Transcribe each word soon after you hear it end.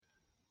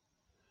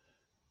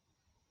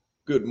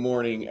Good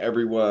morning,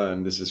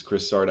 everyone. This is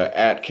Chris Sarda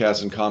at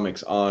Cast and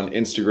Comics on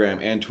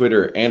Instagram and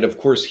Twitter, and of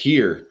course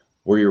here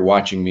where you're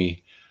watching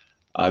me.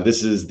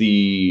 This is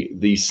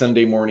the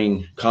Sunday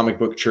morning comic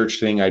book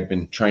church thing I'd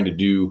been trying to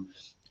do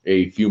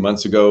a few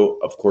months ago.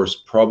 Of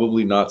course,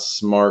 probably not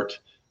smart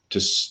to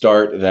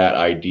start that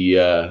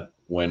idea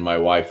when my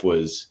wife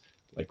was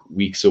like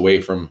weeks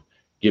away from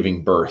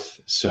giving birth.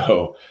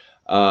 So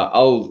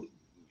I'll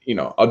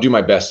do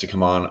my best to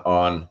come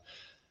on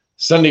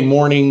Sunday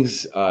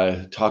mornings,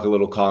 talk a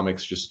little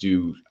comics, just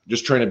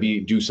trying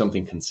to do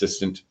something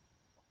consistent.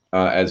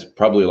 As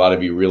probably a lot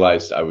of you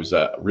realized, I was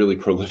really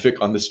prolific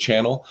on this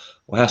channel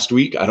last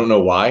week. I don't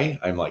know why.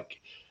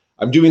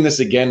 I'm doing this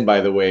again,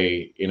 by the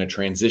way, in a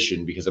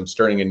transition because I'm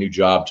starting a new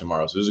job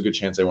tomorrow. So there's a good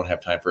chance I won't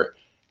have time for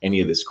any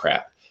of this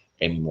crap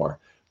anymore.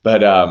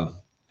 But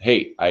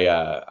hey,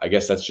 I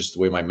guess that's just the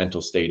way my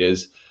mental state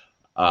is.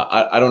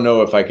 I don't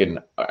know if I can.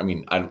 I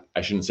mean,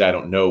 I shouldn't say I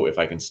don't know if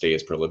I can stay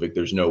as prolific.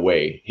 There's no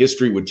way.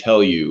 History would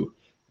tell you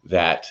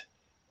that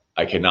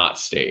I cannot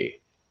stay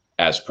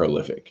as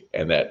prolific,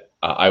 and that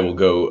I will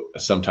go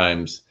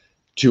sometimes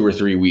 2 or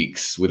 3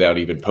 weeks without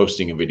even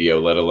posting a video,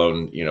 let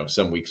alone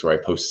some weeks where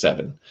I post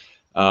 7.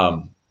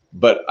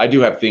 But I do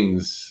have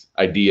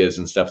ideas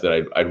and stuff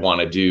that I'd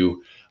want to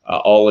do,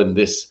 all in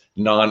this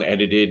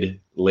non-edited,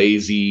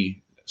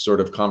 lazy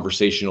sort of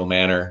conversational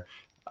manner.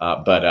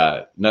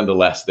 But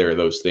nonetheless, there are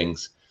those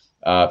things.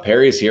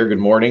 Perry is here. Good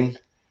morning,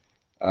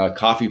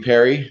 Coffee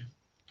Perry.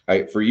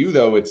 For you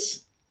though,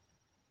 it's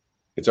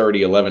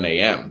already 11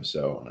 a.m.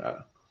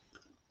 So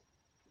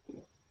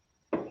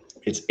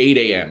it's 8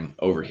 a.m.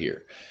 over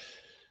here.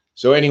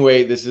 So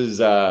anyway, this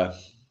is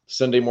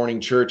Sunday morning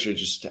church.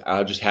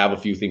 I'll just have a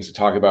few things to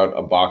talk about,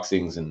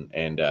 unboxings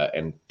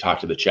and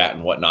talk to the chat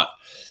and whatnot.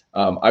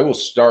 I will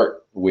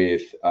start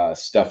with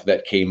stuff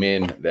that came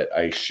in that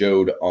I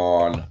showed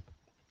on.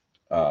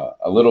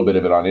 A little bit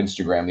of it on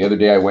Instagram. The other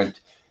day I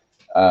went,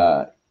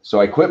 so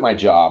I quit my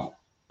job.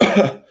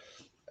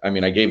 I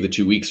mean, I gave the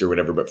 2 weeks or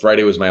whatever, but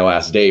Friday was my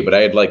last day, but I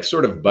had like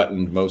sort of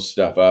buttoned most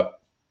stuff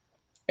up.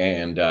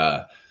 And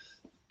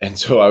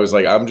so I was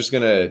like, I'm just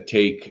going to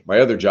take, my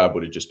other job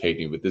would have just paid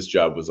me, but this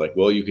job was like,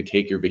 well, you could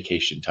take your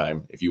vacation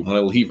time if you want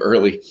to leave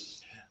early.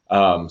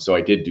 So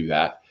I did do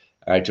that.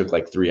 I took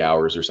like 3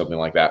 hours or something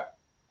like that.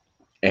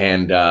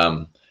 And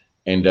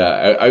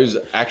I was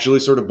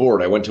actually sort of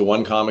bored. I went to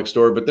one comic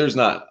store, but there's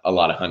not a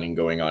lot of hunting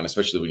going on,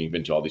 especially when you've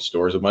been to all these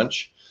stores a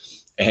bunch.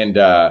 And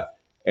I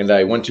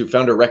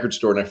found a record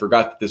store, and I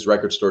forgot that this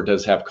record store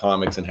does have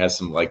comics and has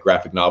some like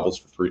graphic novels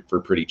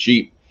for pretty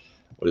cheap.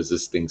 What does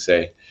this thing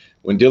say?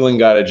 When Dylan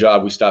got a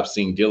job, we stopped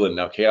seeing Dylan.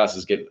 Now Chaos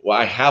is getting, well,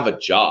 I have a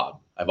job.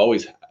 I've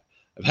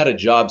had a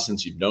job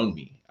since you've known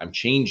me. I'm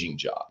changing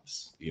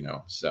jobs,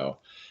 so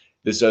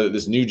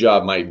this new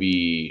job might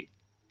be,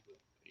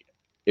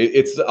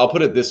 I'll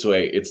put it this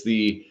way. It's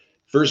the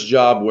first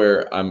job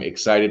where I'm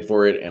excited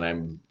for it, and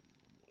I'm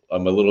a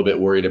little bit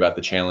worried about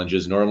the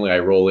challenges. Normally I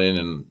roll in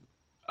and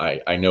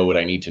I know what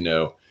I need to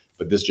know,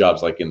 but this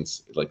job's like in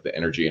like the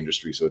energy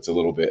industry. So it's a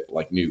little bit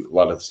like new. A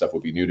lot of the stuff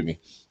will be new to me.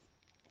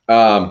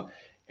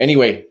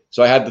 Anyway,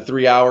 so I had the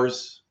 3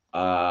 hours,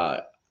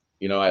 I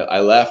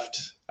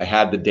left. I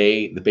had the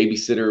day. The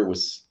babysitter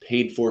was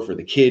paid for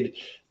the kid.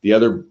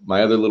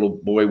 My other little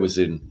boy was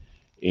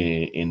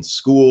in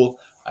school.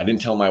 I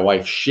didn't tell my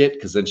wife shit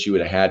because then she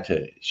would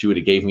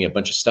have gave me a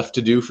bunch of stuff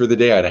to do for the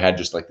day. I'd have had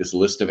just like this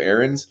list of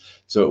errands.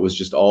 So it was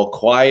just all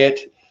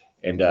quiet.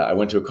 And I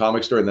went to a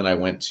comic store, and then I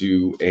went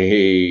to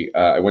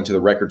the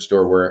record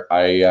store where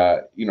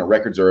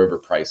records are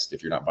overpriced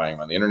if you're not buying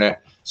them on the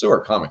internet. So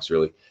are comics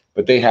really,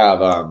 but they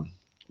had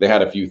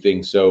a few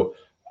things. So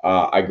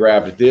I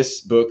grabbed this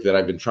book that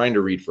I've been trying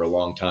to read for a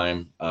long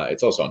time.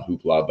 It's also on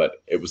Hoopla,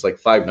 but it was like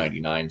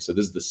 $5.99. So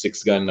this is the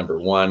Six Gun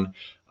 #1.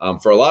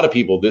 For a lot of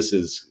people, this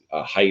is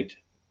a height,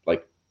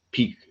 like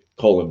peak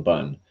Colin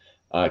Bunn.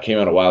 Came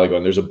out a while ago,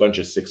 and there's a bunch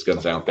of Six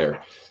Guns out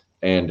there.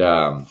 And,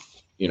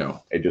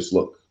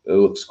 it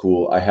looks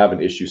cool. I have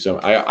an issue. So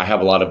I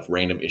have a lot of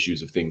random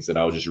issues of things that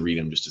I'll just read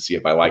them just to see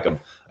if I like them.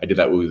 I did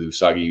that with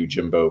Usagi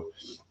Yojimbo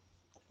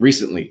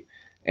recently.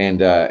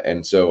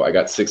 And so I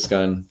got Six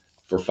Gun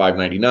for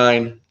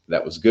 $5.99.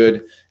 That was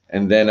good.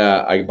 And then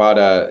I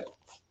bought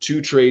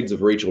 2 trades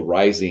of Rachel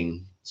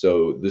Rising.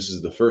 So this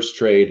is the first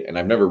trade, and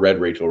I've never read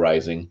Rachel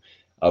Rising.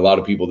 A lot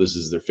of people, this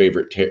is their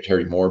favorite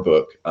Terry Moore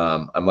book.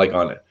 I'm like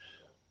on it,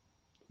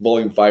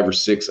 volume 5 or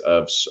 6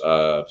 of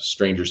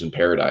Strangers in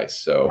Paradise.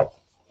 So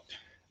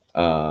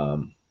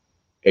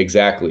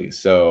exactly.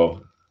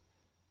 So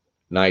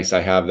nice.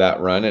 I have that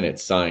run, and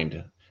it's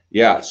signed.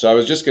 Yeah. So I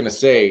was just going to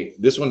say,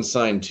 this one's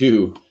signed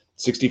too.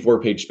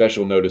 64-page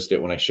special noticed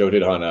it when I showed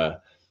it on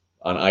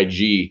IG.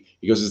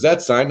 He goes, "Is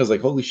that signed?" I was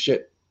like, "Holy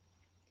shit.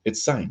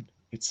 It's signed.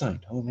 It's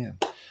signed." Oh man.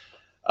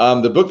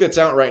 The book that's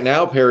out right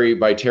now, Perry,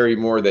 by Terry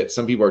Moore, that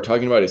some people are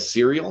talking about is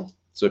Serial.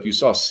 So if you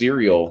saw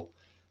Serial,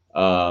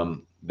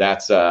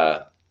 that's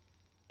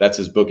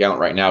his book out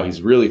right now.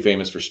 He's really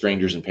famous for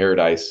Strangers in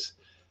Paradise,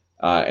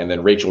 and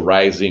then Rachel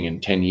Rising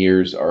and 10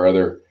 Years are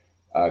other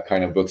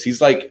kind of books. He's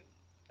like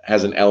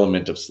has an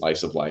element of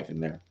slice of life in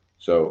there.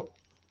 So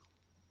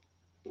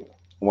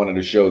wanted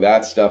to show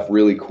that stuff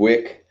really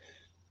quick.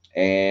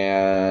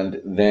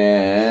 And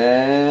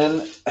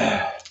then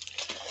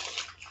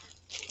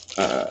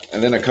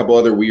a couple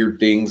other weird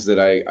things that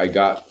I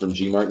got from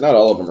Gmart. Not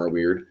all of them are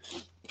weird,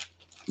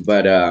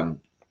 but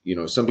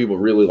some people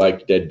really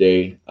liked Dead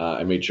Day.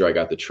 I made sure I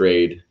got the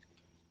trade.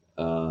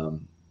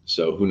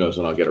 So who knows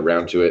when I'll get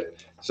around to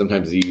it.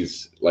 Sometimes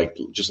these,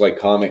 just like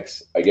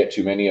comics, I get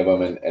too many of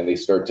them and they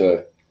start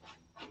to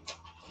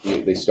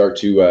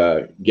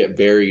get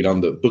buried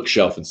on the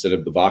bookshelf instead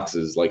of the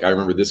boxes. Like I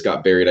remember this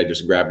got buried. I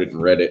just grabbed it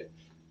and read it.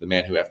 The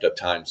Man Who Effed Up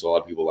Time. So a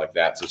lot of people like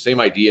that. So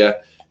same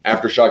idea.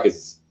 Aftershock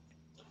is,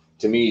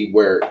 to me,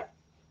 where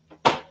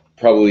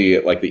probably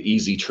like the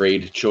easy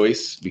trade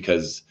choice,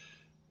 because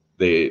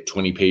the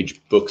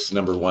 20-page books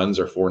number ones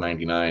are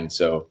 $4.99.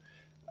 So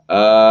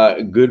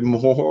good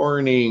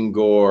morning,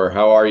 Gore.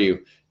 How are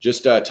you?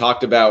 Just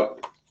talked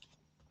about,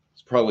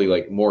 it's probably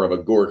like more of a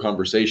Gore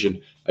conversation.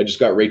 I just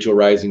got Rachel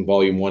Rising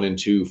volume 1 and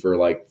 2 for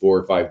like $4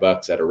 or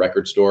 $5 at a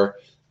record store.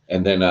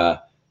 And then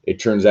it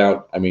turns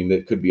out, I mean,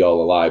 it could be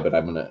all a lie, but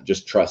I'm going to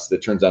just trust that.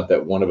 It turns out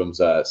that one of them's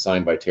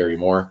signed by Terry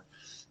Moore.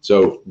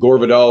 So Gore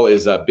Vidal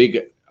is a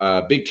big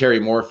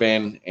Terry Moore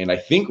fan. And I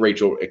think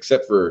Rachel,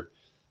 except for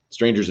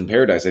Strangers in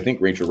Paradise, I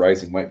think Rachel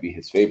Rising might be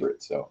his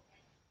favorite. So,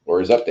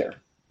 or is up there.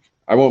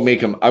 I won't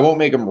make him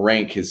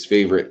rank his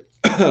favorite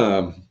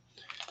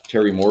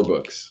Terry Moore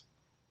books.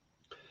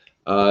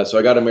 So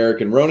I got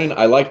American Ronin.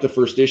 I liked the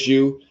first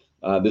issue.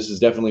 This is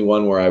definitely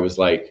one where I was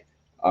like,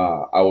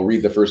 I will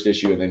read the first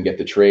issue and then get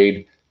the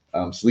trade.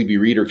 Sleepy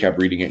Reader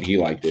kept reading it and he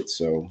liked it.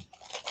 So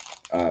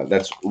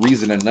that's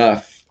reason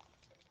enough.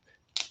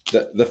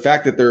 The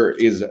fact that there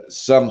is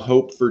some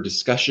hope for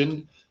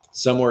discussion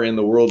somewhere in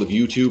the world of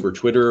YouTube or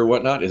Twitter or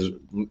whatnot is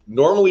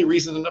normally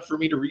reason enough for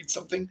me to read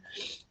something.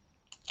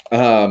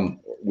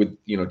 With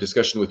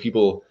discussion with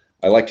people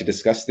I like to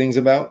discuss things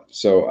about.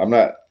 So I'm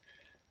not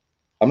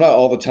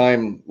all the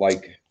time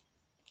like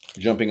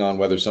jumping on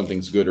whether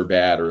something's good or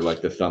bad, or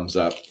like the thumbs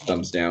up,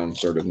 thumbs down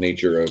sort of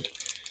nature of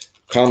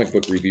comic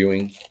book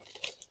reviewing.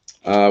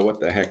 What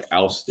the heck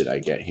else did I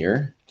get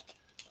here?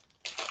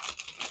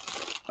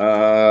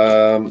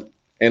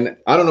 And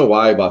I don't know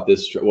why I bought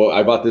this. Well,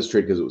 I bought this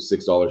trade because it was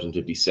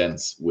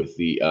 $6.50 with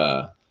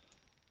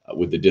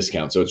the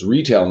discount. So it's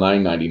retail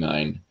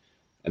 $9.99.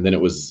 And then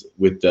it was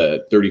with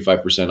the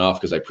 35%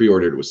 off because I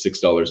pre-ordered it was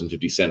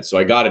 $6.50. So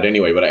I got it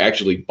anyway, but I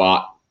actually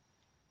bought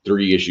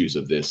 3 issues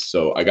of this.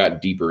 So I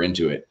got deeper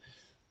into it.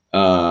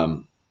 I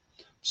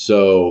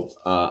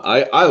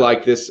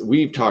like this.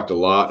 We've talked a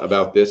lot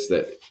about this,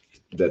 that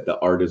the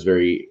art is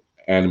very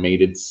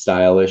animated,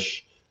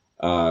 stylish,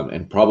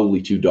 and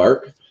probably too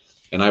dark.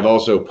 And I've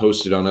also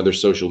posted on other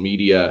social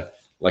media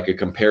like a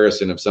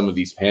comparison of some of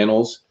these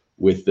panels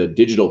with the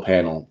digital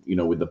panel,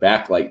 with the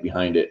backlight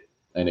behind it.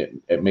 And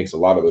it makes a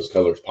lot of those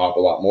colors pop a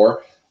lot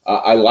more.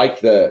 I like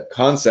the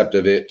concept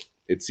of it.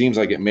 It seems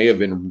like it may have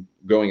been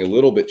going a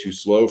little bit too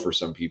slow for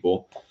some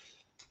people.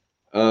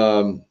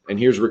 And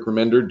here's Rick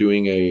Remender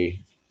doing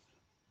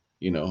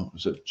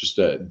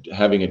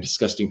having a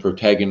disgusting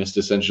protagonist,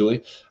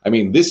 essentially. I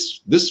mean,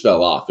 this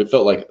fell off. It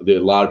felt like a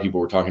lot of people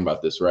were talking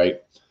about this,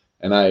 right?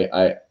 And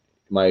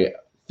my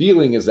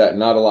feeling is that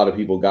not a lot of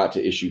people got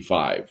to issue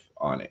 5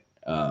 on it.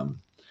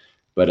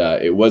 But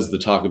it was the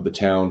talk of the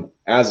town,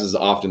 as is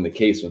often the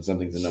case when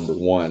something's a number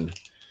 1,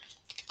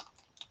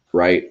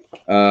 right?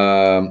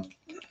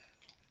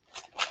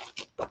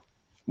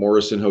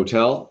 Morrison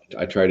Hotel.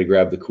 I try to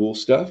grab the cool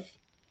stuff.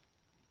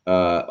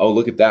 Oh,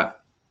 look at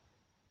that.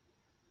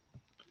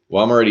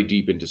 Well, I'm already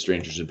deep into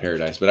Strangers in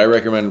Paradise, but I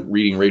recommend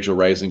reading Rachel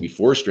Rising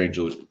before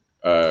Strangers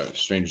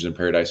in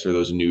Paradise for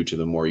those new to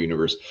the Moore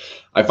universe.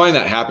 I find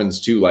that happens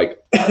too, like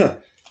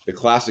the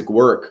classic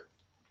work,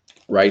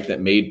 right,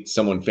 that made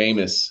someone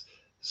famous.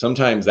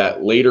 Sometimes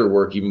that later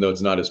work, even though it's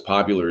not as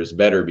popular, is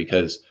better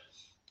because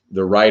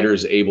the writer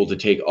is able to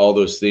take all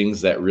those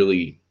things that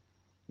really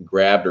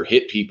grabbed or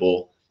hit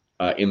people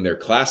in their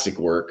classic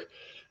work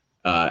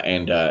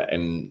and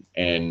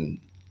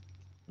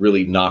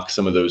really knock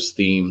some of those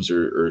themes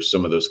or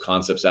some of those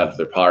concepts out of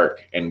their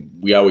park. And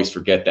we always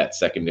forget that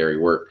secondary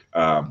work.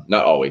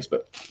 Not always,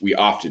 but we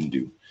often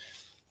do.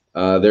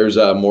 There's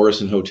a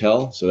Morrison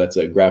Hotel. So that's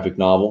a graphic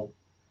novel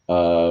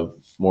of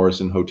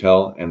Morrison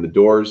Hotel and the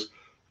Doors.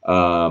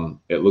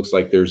 It looks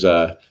like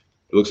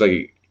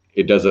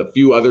it does a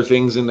few other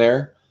things in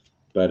there,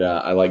 but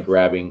I like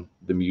grabbing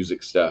the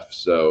music stuff.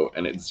 So,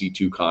 and it's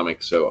Z2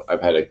 Comics. So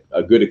I've had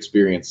a good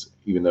experience,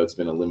 even though it's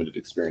been a limited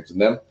experience in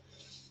them.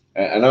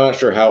 And I'm not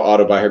sure how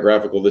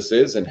autobiographical this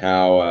is and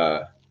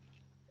how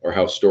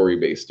story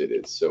based it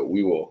is. So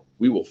we will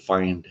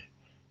find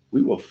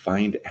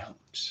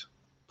out.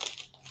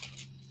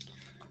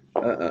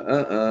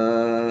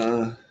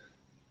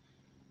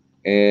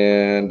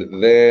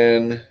 And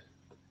then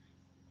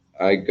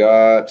I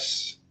got,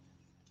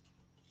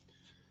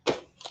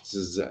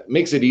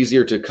 makes it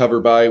easier to cover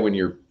by when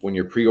you're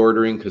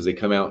pre-ordering, because they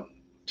come out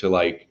to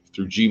like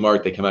through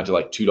Gmart, they come out to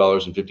like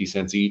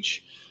 $2.50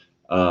 each.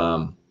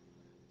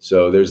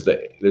 So there's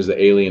the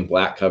alien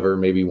black cover.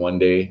 Maybe one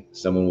day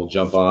someone will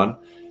jump on.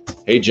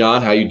 Hey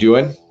John, how you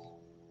doing?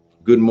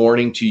 Good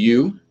morning to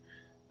you.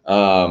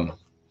 So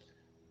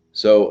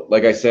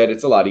like I said,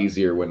 it's a lot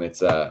easier when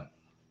it's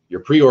you're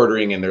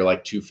pre-ordering and they're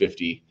like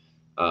 $250.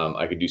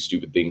 I could do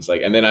stupid things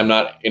like, and then I'm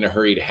not in a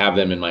hurry to have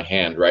them in my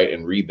hand, right,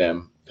 and read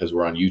them because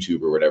we're on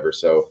YouTube or whatever.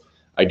 So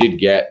I did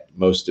get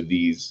most of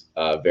these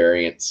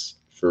variants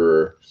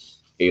for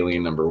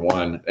Alien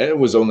 #1, and it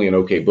was only an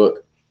okay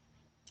book.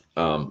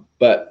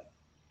 But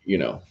you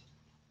know,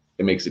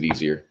 it makes it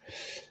easier.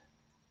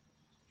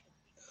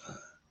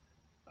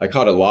 I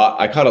caught a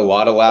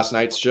lot of last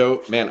night's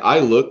show. Man, I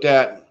looked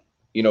at,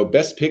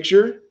 Best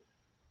Picture.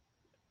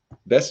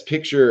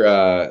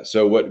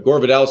 So what Gore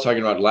Vidal was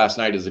talking about last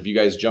night is if you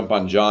guys jump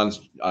on John's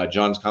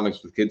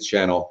Comics with Kids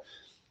channel,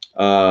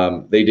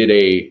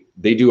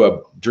 they do a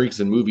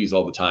drinks and movies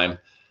all the time,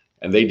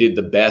 and they did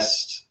the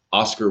best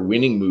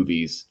Oscar-winning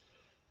movies.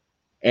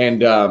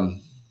 And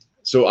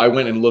so I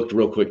went and looked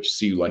real quick to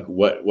see like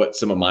what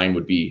some of mine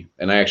would be,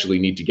 and I actually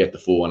need to get the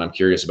full one. I'm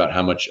curious about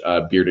how much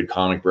Bearded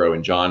Comic Bro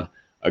and John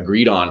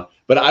agreed on,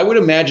 but I would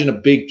imagine a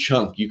big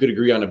chunk. You could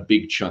agree on a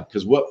big chunk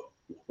because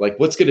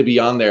what's going to be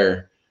on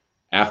there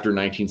after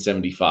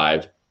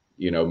 1975?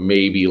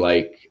 Maybe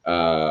like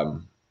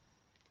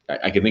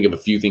I can think of a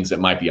few things that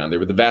might be on there,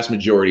 but the vast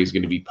majority is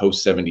going to be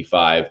post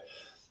 75,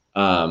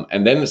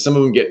 and then some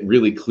of them get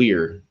really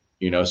clear.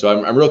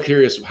 So I'm real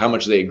curious how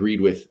much they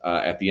agreed with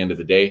at the end of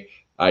the day.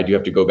 I do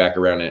have to go back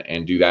around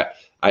and do that.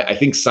 I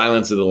think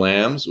Silence of the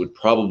Lambs would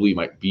probably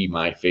might be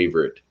my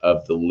favorite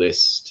of the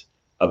list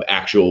of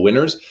actual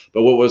winners.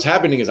 But what was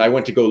happening is I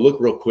went to go look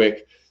real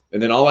quick,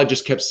 and then all I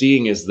just kept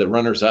seeing is the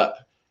runners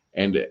up,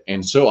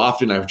 and so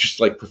often I would just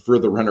like prefer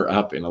the runner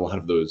up in a lot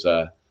of those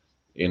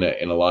in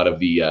a lot of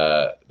the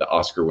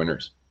Oscar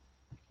winners.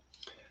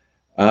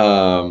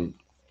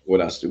 What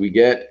else did we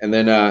get? And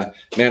then,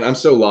 man, I'm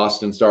so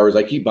lost in Star Wars.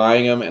 I keep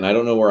buying them, and I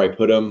don't know where I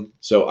put them.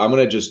 So I'm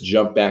going to just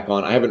jump back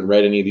on. I haven't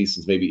read any of these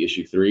since maybe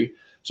issue 3.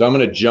 So I'm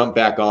going to jump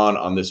back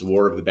on this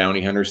War of the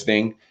Bounty Hunters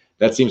thing.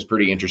 That seems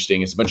pretty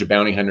interesting. It's a bunch of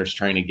bounty hunters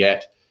trying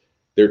to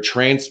they're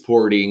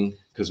transporting,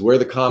 because where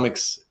the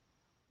comics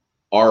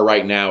are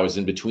right now is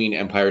in between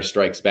Empire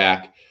Strikes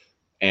Back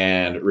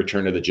and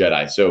Return of the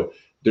Jedi. So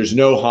there's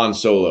no Han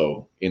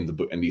Solo in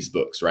these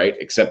books, right?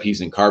 Except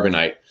he's in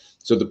Carbonite.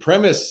 So the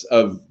premise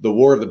of the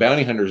War of the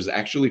Bounty Hunters is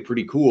actually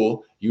pretty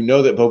cool. You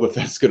know that Boba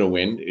Fett's going to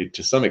win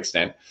to some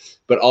extent,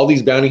 but all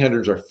these bounty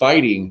hunters are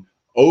fighting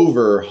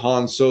over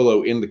Han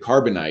Solo in the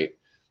Carbonite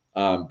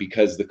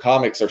because the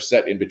comics are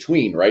set in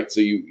between, right?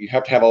 So you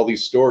have to have all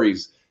these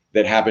stories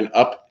that happen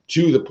up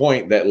to the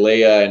point that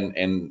Leia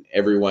and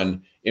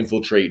everyone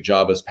infiltrate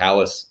Jabba's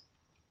palace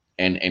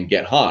and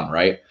get Han,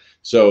 right?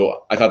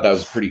 So I thought that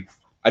was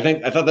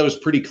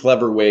pretty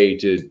clever way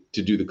to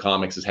do the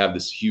comics, is have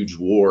this huge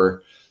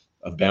war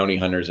of bounty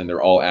hunters, and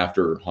they're all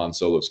after Han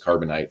Solo's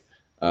Carbonite,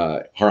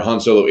 Han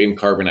Solo in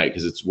Carbonite,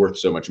 because it's worth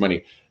so much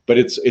money. But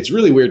it's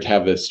really weird to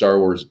have the Star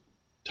Wars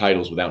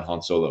titles without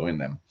Han Solo in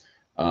them.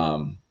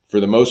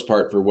 For the most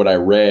part, for what I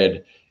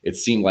read, it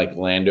seemed like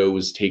Lando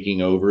was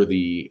taking over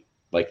the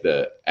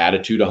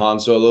attitude of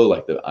Han Solo,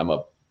 like I'm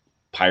a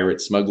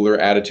pirate smuggler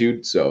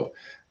attitude. So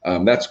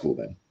that's cool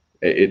then.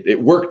 It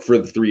worked for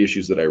the 3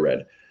 issues that I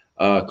read.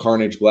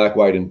 Carnage, Black,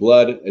 White, and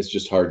Blood. It's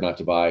just hard not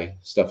to buy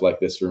stuff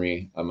like this for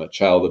me. I'm a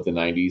child of the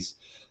 90s,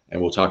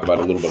 and we'll talk about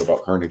a little bit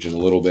about Carnage in a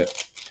little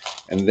bit.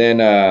 And then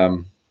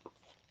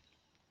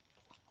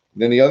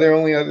the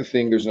only other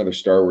thing, there's another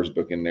Star Wars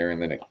book in there,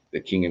 and then the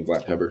King in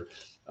Black cover.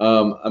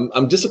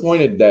 I'm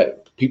disappointed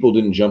that people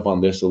didn't jump on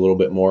this a little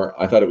bit more.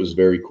 I thought it was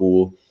very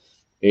cool.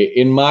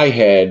 In my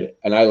head,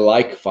 and I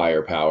like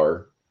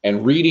Firepower,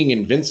 and reading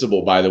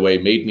Invincible, by the way,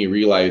 made me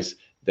realize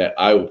that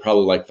I would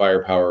probably like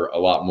Firepower a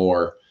lot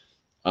more.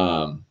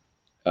 I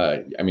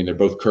mean, they're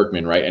both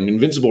Kirkman, right? And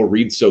Invincible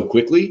reads so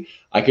quickly.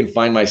 I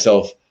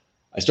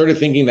started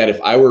thinking that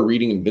if I were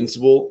reading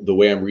Invincible the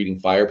way I'm reading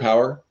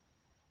Firepower,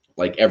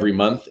 like every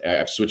month,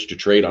 I've switched to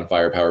trade on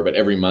Firepower, but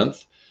every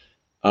month,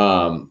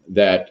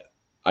 that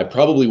I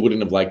probably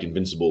wouldn't have liked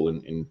Invincible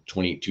in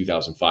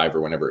 2005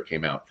 or whenever it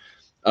came out.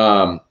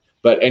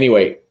 But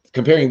anyway,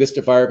 comparing this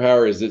to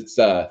Firepower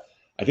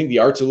I think the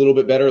art's a little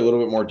bit better, a little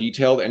bit more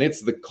detailed, and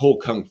it's the whole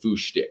Kung Fu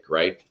shtick,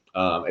 right?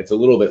 It's a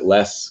little bit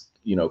less,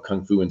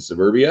 Kung Fu in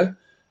suburbia,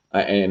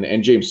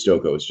 and James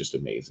Stokoe is just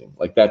amazing.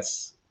 Like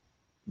that's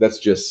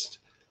just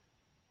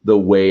the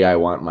way I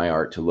want my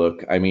art to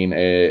look. I mean,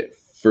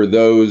 for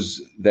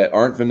those that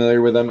aren't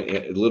familiar with him,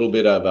 a little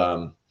bit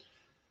of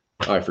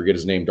I forget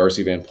his name.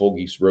 Darcy Van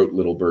Polgees wrote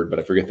Little Bird, but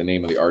I forget the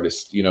name of the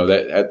artist.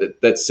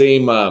 That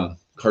same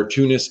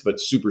cartoonist but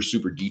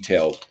super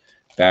detailed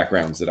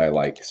backgrounds that I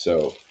like.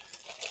 So,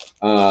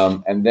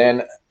 and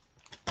then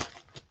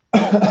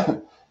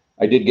I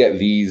did get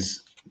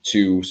these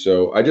two.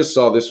 So I just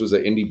saw this was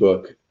an indie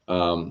book,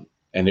 and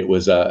it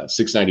was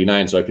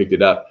 $6.99, so I picked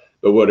it up.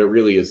 But what it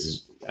really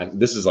is, and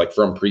this is like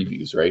from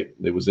previews, right?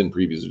 It was in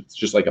previews. It's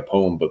just like a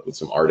poem book with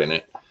some art in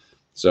it.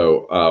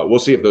 So we'll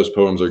see if those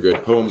poems are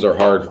good. Poems are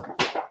hard,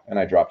 and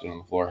I dropped it on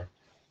the floor.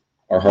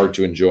 are hard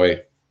to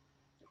enjoy.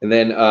 And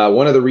then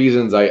one of the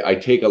reasons I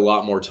take a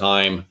lot more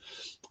time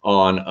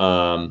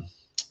on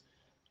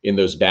in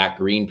those back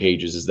green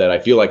pages is that I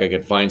feel like I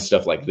could find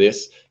stuff like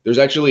this. There's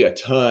actually a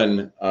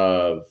ton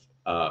of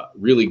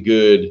really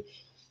good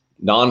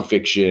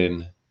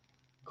nonfiction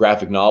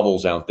graphic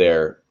novels out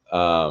there,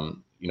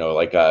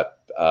 like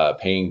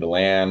Paying the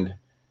Land.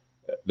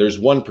 There's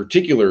one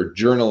particular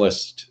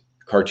journalist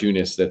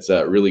cartoonist that's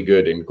really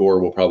good, and Gore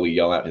will probably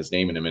yell out his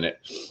name in a minute,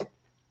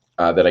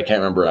 that I can't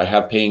remember. I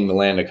have Paying the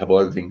Land, a couple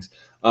other things.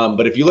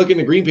 But if you look in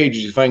the green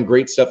pages, you find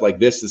great stuff like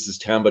this. This is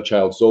Tamba,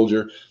 Child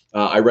Soldier.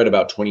 I read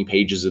about 20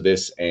 pages of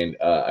this, and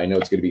I know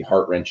it's going to be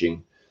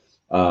heart-wrenching.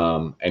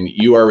 And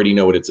you already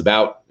know what it's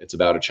about. It's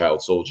about a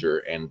child soldier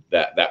and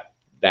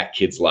that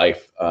kid's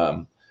life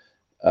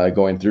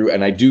going through.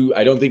 And I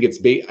don't think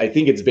I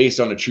think it's based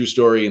on a true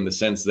story in the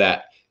sense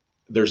that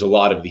there's a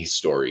lot of these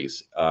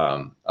stories,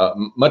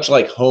 much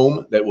like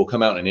Home, that will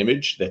come out in an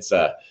image that's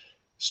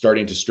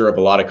starting to stir up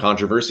a lot of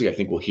controversy. I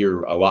think we'll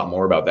hear a lot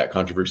more about that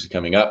controversy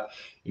coming up.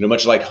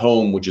 Much like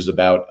Home, which is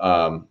about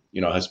a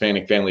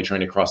Hispanic family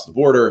trying to cross the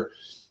border,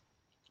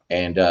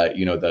 and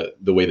the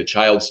way the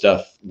child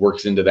stuff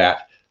works into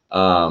that.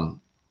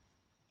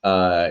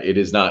 It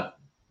is not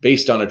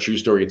based on a true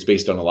story. It's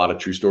based on a lot of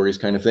true stories,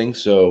 kind of thing.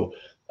 So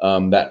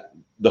that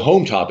the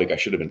Home topic I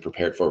should have been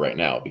prepared for right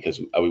now,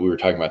 because we were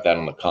talking about that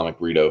on the Comic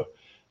Burrito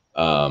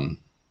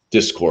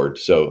Discord.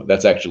 So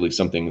that's actually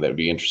something that would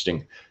be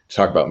interesting to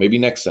talk about. Maybe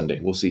next Sunday,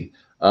 we'll see.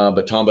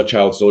 But Tamba,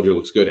 Child Soldier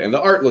looks good, and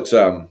the art looks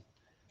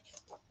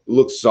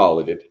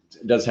solid. It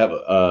does have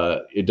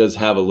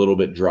a little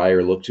bit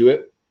drier look to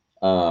it,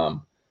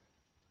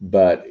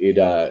 but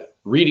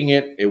reading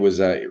it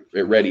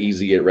read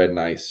easy, it read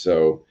nice.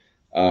 So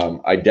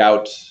I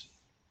doubt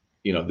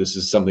this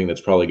is something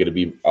that's probably going to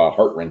be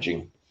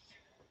heart-wrenching.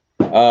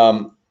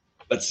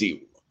 Let's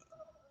see.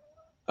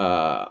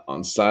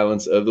 On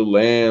Silence of the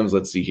Lambs,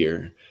 let's see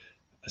here.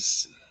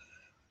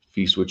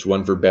 Feast, which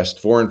one for best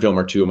foreign film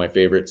are two of my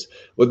favorites.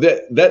 Well,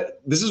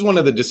 this is one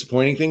of the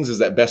disappointing things, is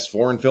that best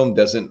foreign film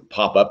doesn't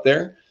pop up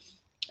there,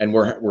 and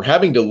we're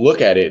having to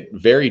look at it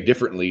very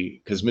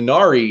differently, because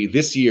Minari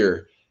this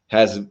year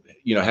has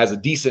a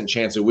decent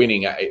chance of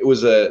winning. It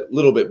was a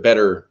little bit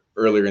better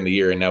earlier in the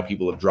year, and now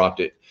people have dropped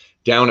it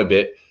down a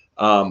bit.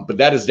 But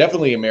that is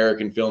definitely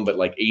American film, but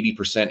like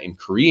 80% in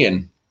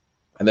Korean.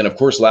 And then, of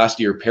course, last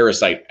year,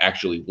 Parasite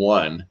actually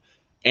won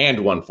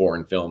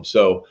foreign film.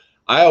 So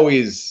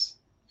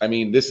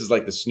this is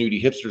like the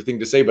snooty hipster thing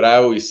to say, but I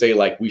always say,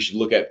 like, we should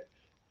look at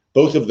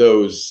both of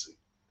those,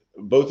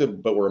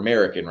 but we're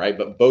American, right?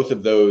 But both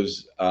of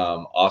those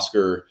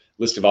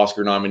list of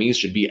Oscar nominees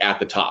should be at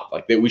the top.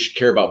 Like, we should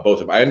care about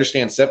both of them. I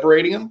understand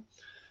separating them,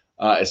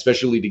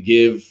 especially to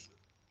give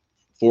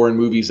foreign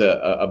movies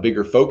a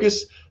bigger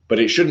focus, but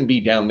it shouldn't be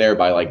down there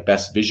by like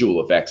best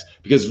visual effects,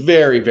 because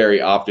very,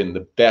 very often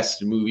the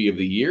best movie of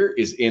the year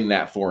is in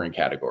that foreign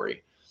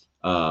category.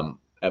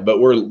 But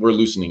we're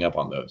loosening up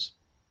on those.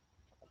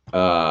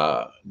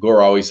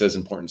 Gore always says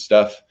important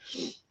stuff.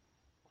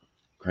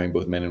 Crying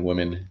both men and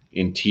women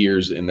in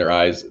tears in their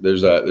eyes.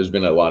 There's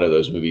been a lot of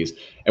those movies.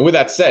 And with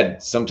that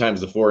said,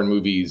 sometimes a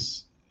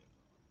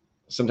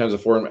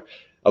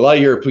lot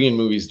of European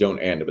movies don't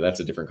end, but that's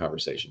a different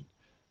conversation.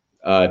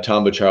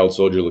 Tamba, Child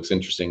Soldier looks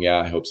interesting. Yeah,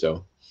 I hope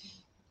so.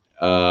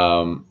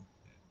 The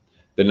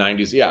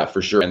 90s, yeah,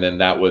 for sure. And then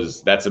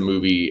that's a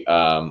movie.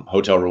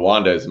 Hotel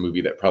Rwanda is a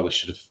movie that probably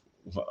should have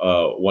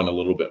won a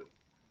little bit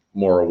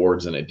more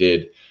awards than it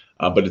did,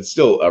 but it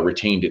still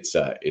retained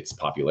its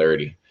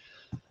popularity.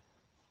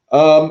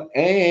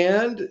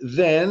 And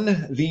then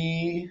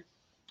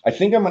I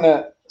think I'm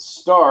gonna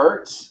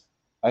start.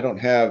 I don't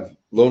have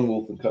Lone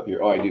Wolf and Cub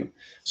here. Oh, I do.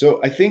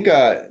 So I think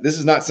this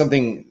is not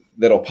something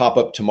that'll pop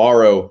up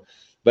tomorrow,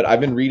 but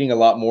I've been reading a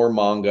lot more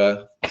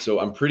manga. So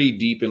I'm pretty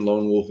deep in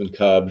Lone Wolf and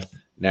Cub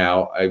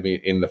now. I mean,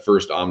 in the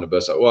first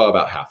omnibus, well,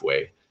 about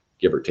halfway,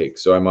 give or take.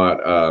 So I'm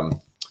at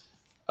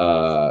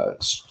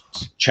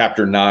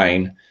chapter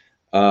 9.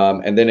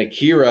 And then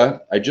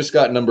Akira, I just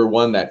got number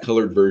 1, that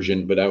colored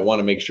version, but I want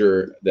to make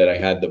sure that I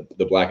had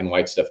the black and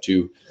white stuff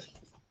too.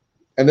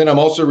 And then I'm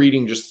also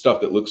reading just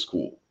stuff that looks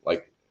cool.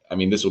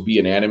 This will be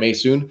an anime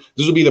soon.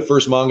 This will be the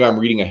first manga I'm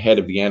reading ahead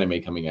of the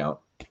anime coming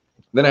out.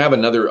 Then I have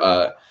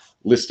another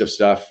list of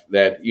stuff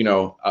that,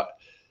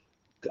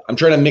 I'm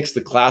trying to mix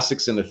the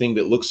classics and the thing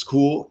that looks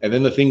cool, and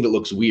then the thing that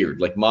looks weird.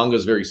 Like, manga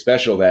is very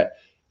special that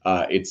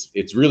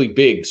it's really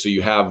big, so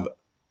you have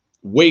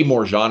way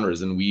more genres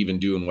than we even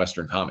do in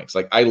Western comics.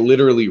 Like, I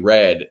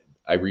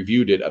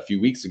reviewed it a few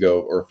weeks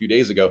ago or a few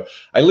days ago.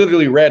 I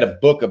literally read a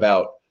book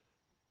about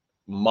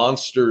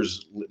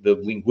monsters, the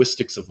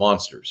linguistics of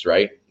monsters,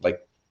 right? Like,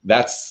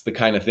 that's the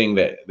kind of thing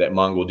that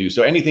manga will do.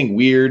 So anything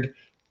weird,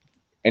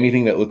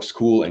 anything that looks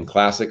cool and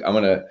classic, I'm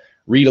going to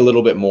read a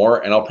little bit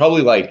more, and I'll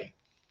probably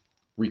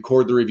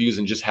record the reviews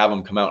and just have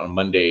them come out on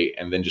Monday,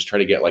 and then just try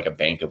to get a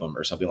bank of them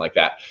or something like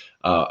that.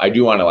 I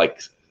do want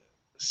to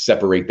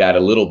separate that a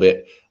little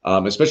bit,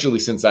 especially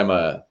since I'm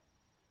a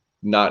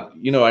not,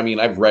 I mean,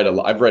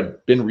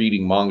 been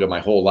reading manga my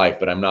whole life,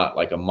 but I'm not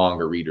like a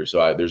manga reader.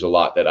 So there's a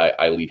lot that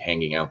I leave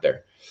hanging out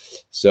there.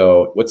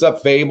 So what's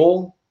up,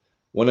 Fable?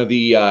 One of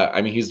the,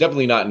 I mean, he's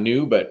definitely not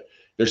new, but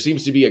there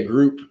seems to be a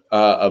group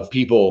of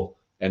people,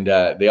 and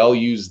they all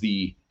use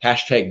the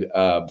hashtag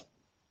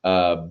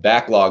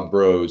backlog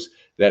bros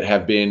that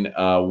have been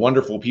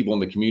wonderful people in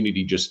the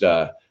community, just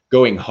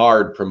going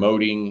hard,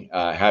 promoting,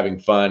 having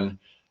fun.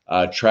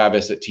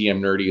 Travis at TM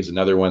Nerdy is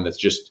another one that's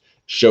just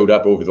showed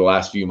up over the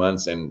last few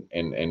months and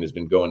has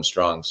been going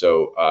strong.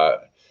 So I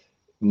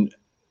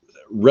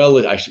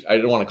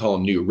don't want to call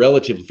them new.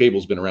 Relatively,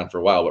 Fable's been around for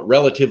a while, but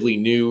relatively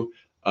new,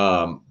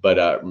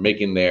 but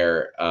making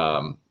their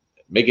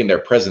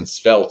presence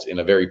felt in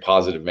a very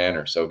positive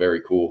manner. So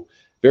very cool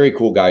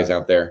guys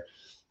out there.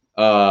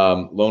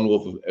 Lone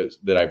Wolf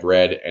that I've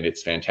read, and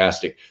it's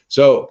fantastic.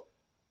 So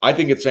I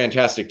think it's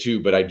fantastic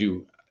too, but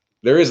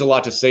there is a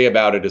lot to say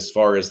about it as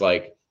far as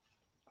like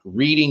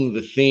reading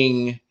the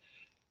thing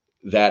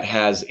that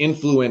has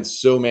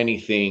influenced so many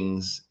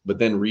things, but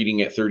then reading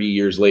it 30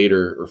 years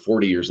later or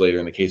 40 years later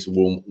in the case of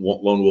Lone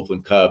Wolf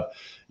and Cub,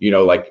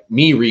 like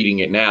me reading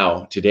it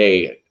now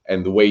today,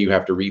 and the way you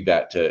have to read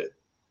that to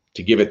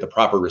give it the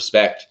proper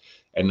respect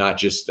and not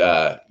just,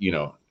 because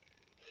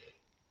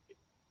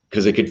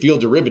it could feel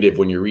derivative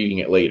when you're reading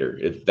it later,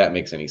 if that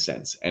makes any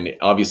sense. And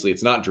obviously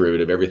it's not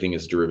derivative. Everything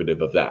is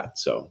derivative of that.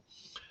 So,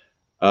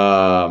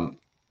 hey,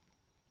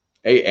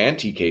 and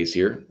TK's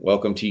here.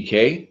 Welcome,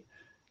 TK.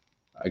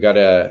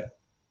 I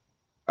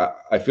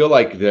feel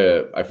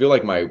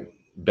like my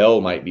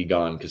bell might be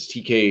gone because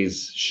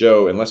TK's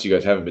show, unless you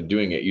guys haven't been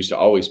doing it, used to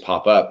always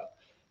pop up,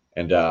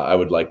 and I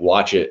would like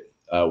watch it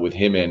with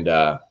him and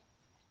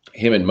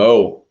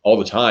Mo all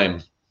the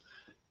time.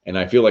 And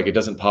I feel like it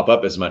doesn't pop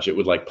up as much. It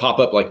would like pop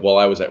up like while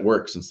I was at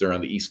work, since they're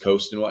on the East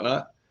Coast and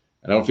whatnot.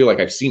 And I don't feel like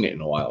I've seen it in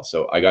a while.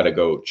 So I got to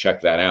go check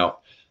that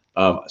out.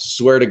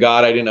 Swear to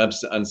God, I didn't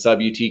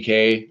unsub you,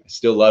 TK. I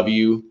still love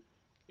you.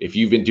 If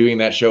you've been doing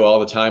that show all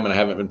the time and I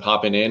haven't been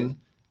popping in,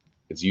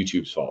 it's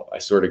YouTube's fault. I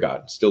swear to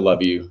God, still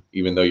love you,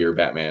 even though you're a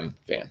Batman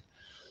fan.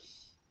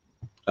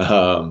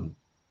 The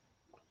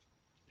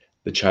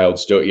Child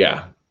Story.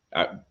 Yeah.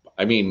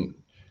 I mean,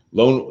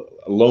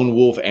 Lone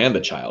Wolf and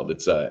the Child.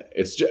 It's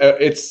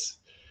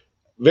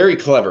very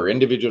clever.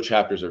 Individual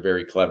chapters are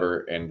very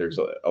clever, and there's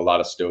a lot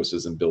of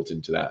stoicism built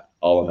into that.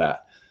 All of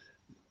that.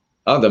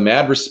 The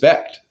Mad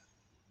Respect.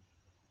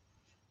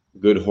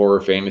 Good horror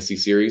fantasy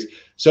series.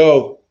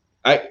 So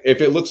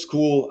if it looks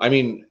cool, I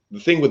mean, the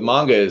thing with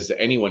manga is that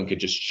anyone could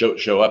just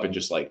show up and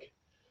just like,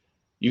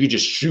 you could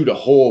just shoot a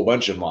whole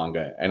bunch of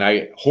manga.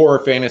 And horror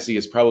fantasy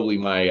is probably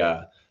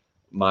my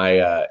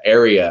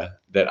area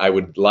that I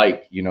would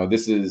like.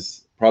 This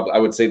is probably, I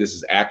would say this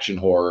is action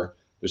horror.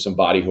 There's some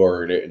body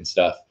horror in it and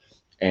stuff.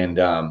 And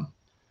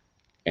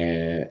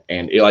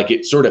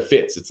it sort of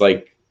fits. It's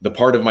like the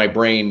part of my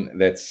brain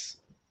that's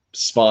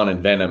Spawn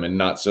and Venom, and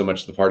not so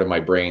much the part of my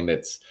brain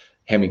that's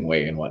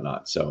Hemingway and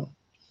whatnot. So,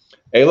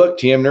 hey, look,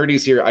 TM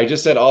Nerdy's here. I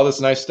just said all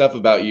this nice stuff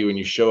about you, and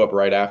you show up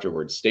right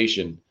afterwards.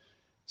 Station.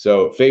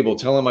 So, Fable,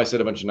 tell him I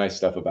said a bunch of nice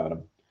stuff about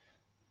him.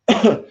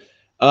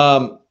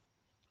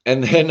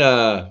 And then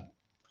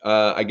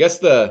I guess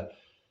the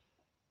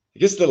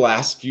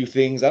last few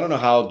things, I don't know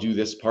how I'll do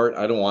this part.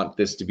 I don't want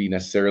this to be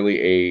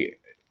necessarily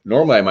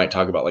normally I might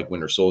talk about like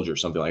Winter Soldier or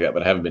something like that,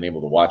 but I haven't been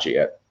able to watch it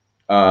yet.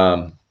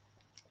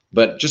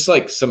 But just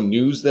like some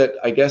news that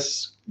I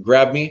guess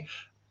grabbed me.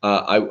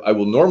 I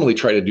will normally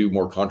try to do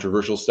more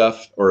controversial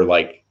stuff or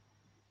like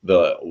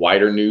the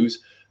wider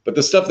news, but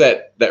the stuff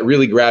that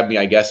really grabbed me,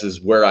 I guess,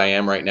 is where I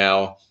am right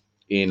now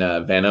in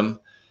Venom,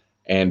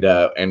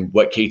 and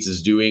what Cates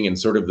is doing, and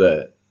sort of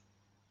the ...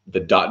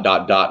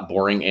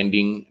 boring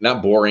ending.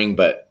 Not boring,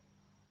 but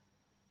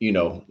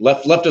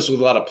left us with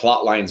a lot of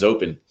plot lines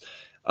open.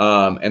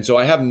 And so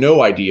I have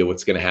no idea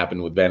what's going to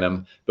happen with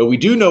Venom, but we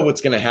do know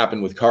what's going to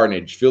happen with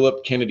Carnage.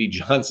 Philip Kennedy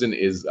Johnson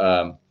is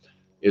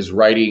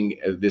writing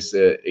this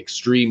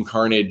Extreme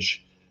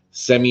Carnage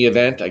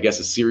semi-event, I guess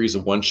a series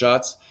of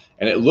one-shots.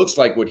 And it looks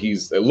like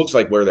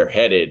where they're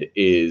headed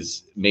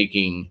is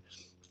making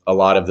a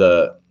lot of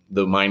the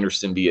minor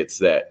symbiotes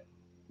that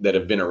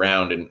have been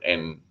around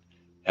and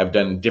have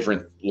done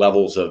different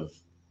levels of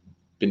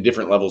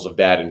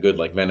bad and good,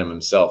 like Venom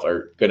himself,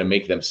 are going to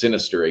make them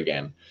sinister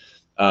again.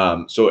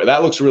 So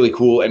that looks really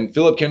cool. And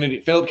Philip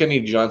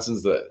Kennedy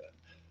Johnson's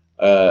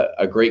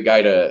a great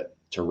guy to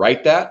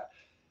write that.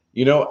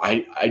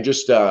 I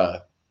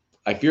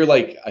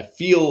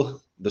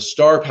feel the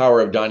star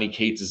power of Donny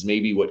Cates is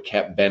maybe what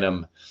kept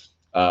Venom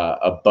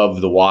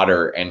above the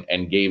water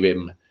and gave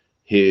him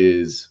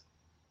his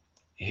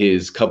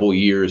couple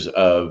years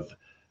of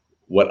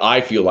what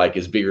I feel like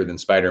is bigger than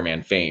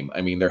Spider-Man fame.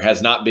 I mean, there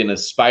has not been a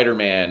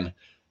Spider-Man,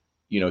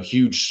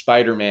 huge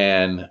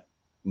Spider-Man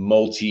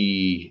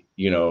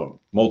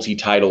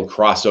multi-title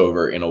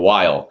crossover in a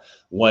while.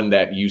 One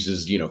that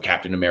uses,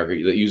 Captain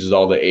America, that uses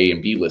all the A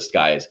and B list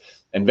guys.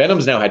 And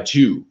Venom's now had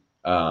two,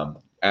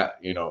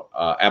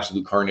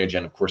 Absolute Carnage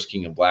and of course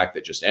King of Black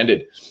that just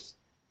ended.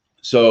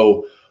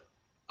 So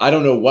I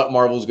don't know what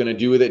Marvel's going to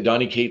do with it.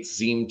 Donny Cates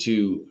seemed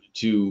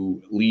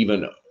to leave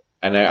and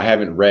I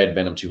haven't read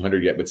Venom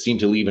 200 yet, but seemed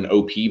to leave an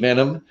OP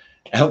Venom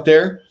out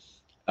there.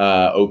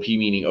 OP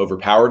meaning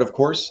overpowered, of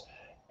course.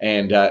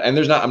 And I'm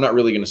not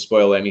really going to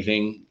spoil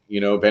anything.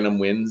 Venom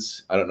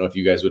wins. I don't know if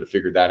you guys would have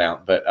figured that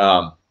out, but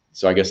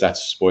so I guess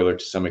that's a spoiler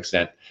to some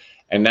extent.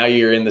 And now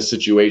you're in the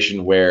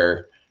situation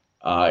where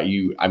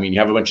you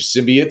have a bunch of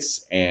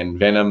symbiotes, and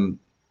Venom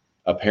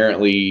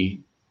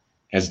apparently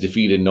has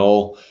defeated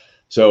Null.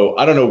 So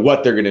I don't know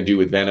what they're going to do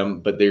with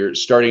Venom, but they're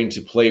starting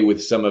to play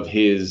with some of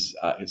his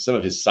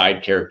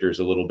side characters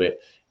a little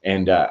bit.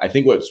 And I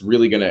think what's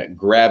really going to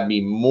grab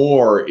me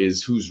more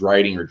is who's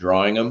writing or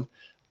drawing them.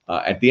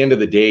 At the end of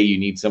the day, you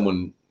need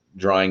someone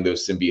drawing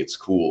those symbiotes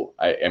cool.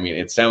 I mean,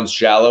 it sounds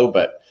shallow,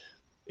 but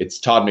it's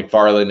Todd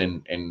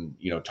McFarlane, and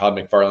Todd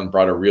McFarlane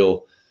brought a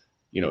real,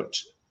 Todd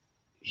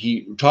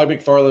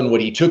McFarlane,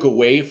 what he took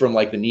away from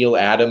like the Neil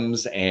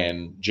Adams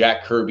and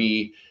Jack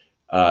Kirby,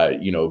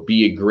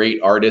 be a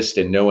great artist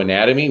and know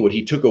anatomy. What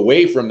he took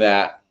away from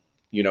that,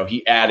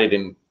 he added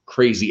in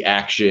crazy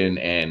action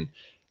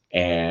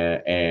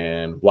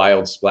and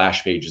wild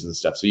splash pages and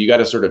stuff. So you got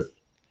to sort of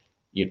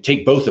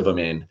take both of them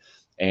in.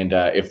 And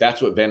if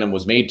that's what Venom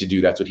was made to do,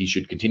 that's what he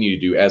should continue to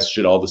do, as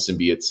should all the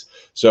symbiotes.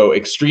 So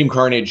Extreme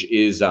Carnage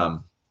is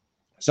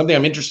something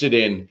I'm interested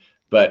in,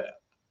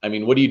 but I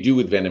mean, what do you do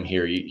with Venom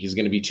here? He's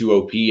going to be too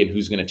OP, and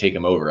who's going to take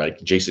him over?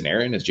 Like Jason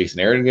Aaron? Is Jason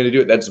Aaron going to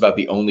do it? That's about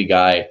the only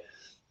guy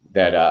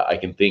that I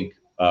can think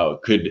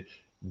could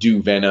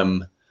do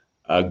Venom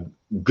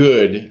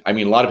good. I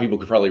mean, a lot of people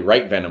could probably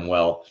write Venom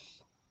well,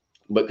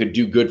 but could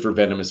do good for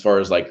Venom as far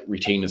as like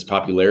retain his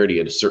popularity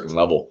at a certain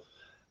level.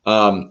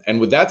 And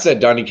with that said,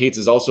 Donny Cates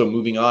is also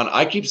moving on.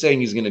 I keep saying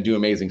he's going to do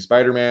Amazing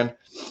Spider-Man.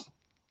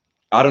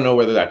 I don't know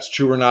whether that's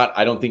true or not.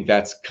 I don't think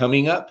that's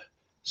coming up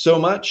so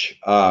much.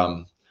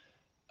 But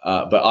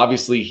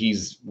obviously he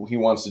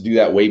wants to do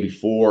that way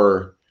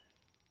before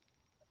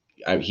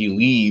he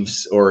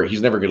leaves, or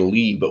he's never going to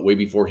leave, but way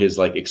before his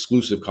like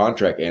exclusive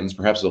contract ends.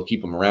 Perhaps they'll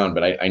keep him around,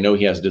 but I know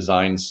he has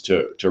designs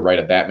to write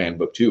a Batman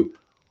book too.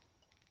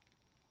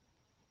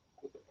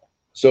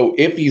 So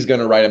if he's going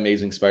to write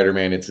Amazing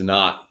Spider-Man, it's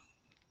not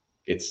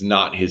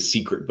his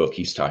secret book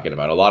he's talking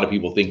about. A lot of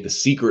people think the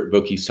secret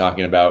book he's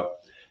talking about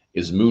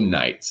is Moon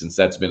Knight, since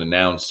that's been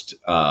announced.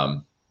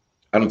 I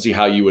don't see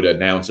how you would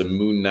announce a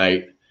Moon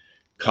Knight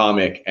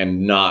comic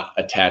and not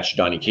attach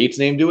Donny Cates'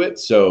 name to it.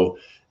 So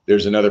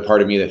there's another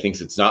part of me that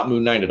thinks it's not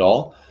Moon Knight at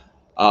all.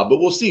 But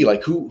we'll see.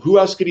 Like, who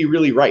else could he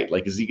really write?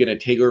 Like, is he going to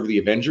take over the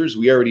Avengers?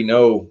 We already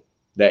know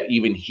that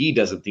even he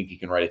doesn't think he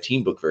can write a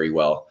team book very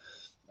well.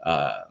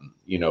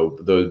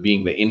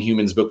 Being the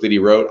Inhumans book that he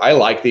wrote. I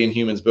like the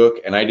Inhumans book,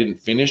 and I didn't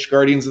finish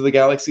Guardians of the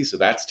Galaxy, so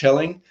that's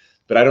telling,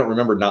 but I don't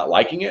remember not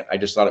liking it. I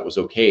just thought it was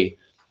okay.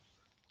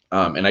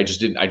 And I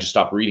just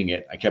stopped reading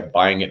it. I kept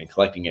buying it and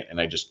collecting it, and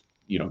I just,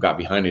 got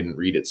behind it and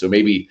read it. So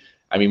maybe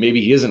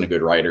he isn't a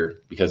good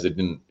writer because it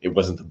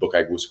wasn't the book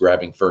I was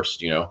grabbing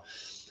first,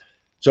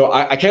 So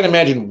I can't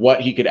imagine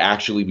what he could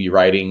actually be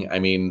writing. I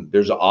mean,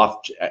 there's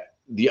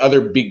the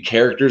other big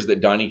characters that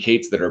Donny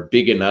Cates that are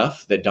big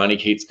enough that Donny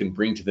Cates can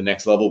bring to the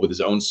next level with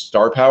his own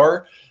star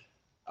power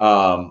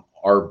are,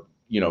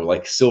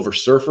 like Silver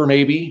Surfer,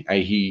 maybe.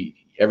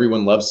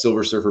 Everyone loves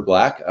Silver Surfer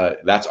Black.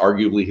 That's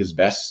arguably his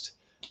best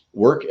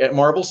work at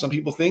Marvel, some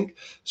people think.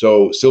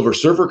 So Silver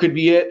Surfer could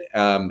be it.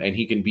 And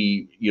he can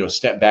be,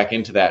 step back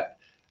into that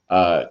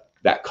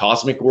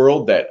cosmic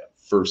world that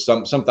for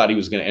some thought he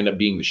was going to end up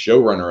being the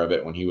showrunner of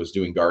it when he was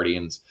doing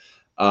Guardians.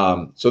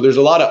 So there's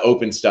a lot of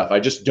open stuff. I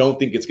just don't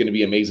think it's going to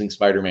be Amazing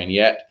Spider-Man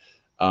yet.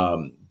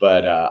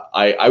 But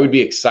I would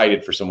be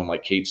excited for someone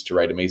like Cates to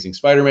write Amazing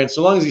Spider-Man,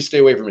 so long as he stay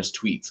away from his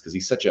tweets, because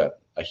he's such a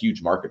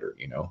huge marketer,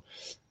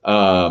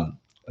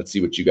 Let's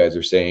see what you guys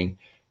are saying.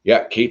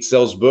 Yeah, Cates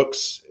sells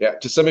books. Yeah,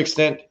 to some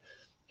extent,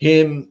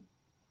 he's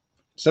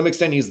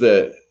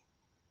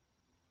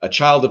a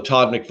child of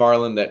Todd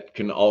McFarlane that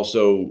can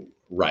also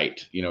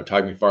write.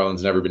 Todd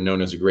McFarlane's never been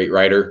known as a great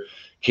writer.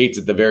 Cates,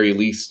 at the very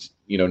least,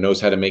 knows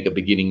how to make a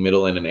beginning,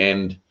 middle, and an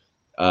end,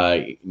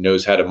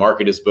 knows how to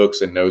market his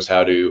books, and knows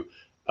how to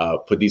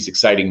put these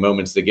exciting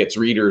moments that get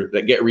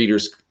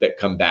readers that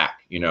come back,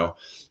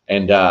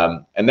 and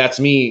that's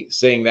me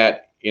saying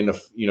that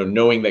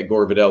knowing that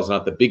Gore Vidal's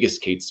not the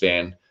biggest Cates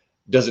fan,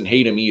 doesn't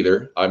hate him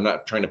either. I'm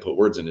not trying to put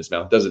words in his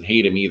mouth. Doesn't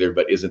hate him either,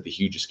 but isn't the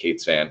hugest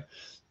Cates fan.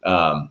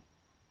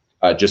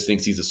 Just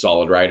thinks he's a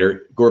solid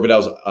writer. Gore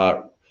Vidal's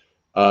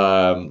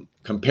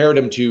compared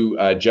him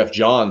to Jeff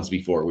Johns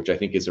before, which I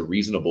think is a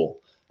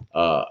reasonable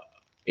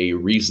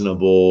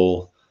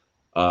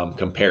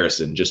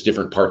comparison. Just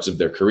different parts of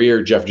their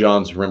career. Jeff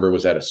Johns, remember,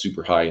 was at a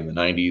super high in the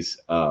 90s.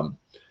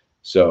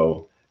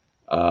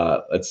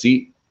 Let's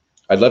see.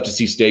 I'd love to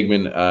see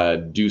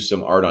Stegman do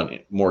some art on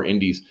more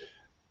indies.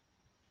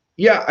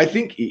 Yeah, I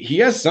think he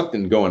has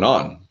something going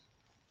on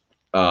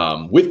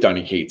with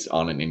Donny Cates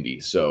on an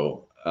indie.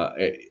 So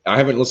I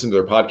haven't listened to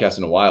their podcast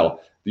in a while.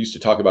 They used to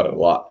talk about it a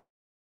lot.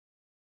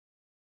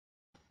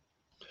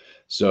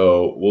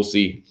 So we'll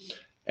see.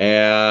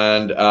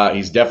 And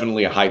he's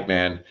definitely a hype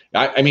man.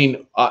 I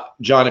mean,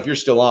 John, if you're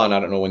still on, I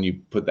don't know when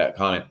you put that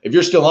comment. If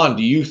you're still on,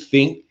 do you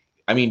think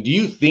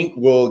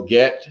we'll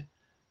get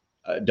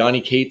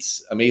Donny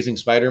Cates' Amazing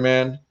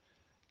Spider-Man?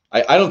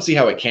 I don't see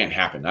how it can't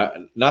happen.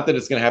 Not that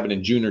it's going to happen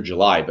in June or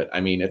July, but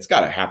I mean, it's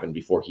got to happen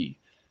before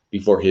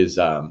his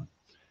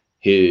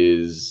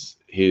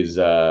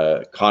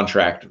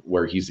contract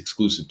where he's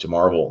exclusive to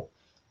Marvel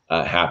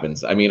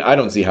happens. I mean, I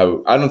don't see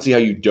how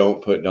you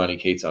don't put Donny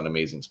Cates on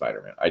Amazing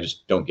Spider-Man. I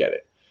just don't get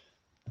it.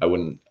 I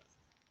wouldn't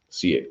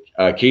see it.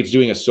 Cates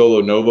doing a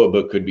solo Nova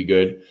book could be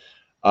good.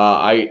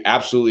 I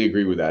absolutely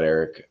agree with that,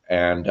 Eric.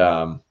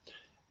 And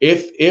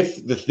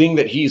if the thing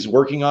that he's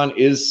working on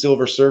is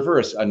Silver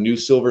Surfer, a new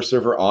Silver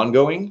Surfer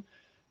ongoing,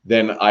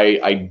 then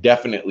I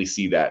definitely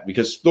see that,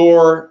 because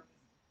Thor,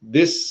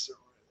 this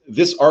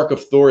arc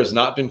of Thor has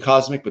not been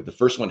cosmic, but the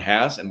first one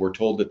has, and we're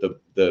told that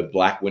the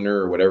Black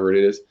Winter or whatever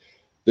it is,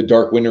 the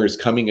Dark Winter is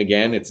coming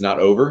again. It's not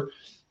over.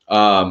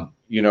 And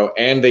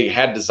they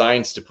had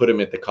designs to put him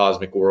at the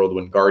cosmic world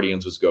when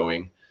Guardians was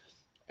going,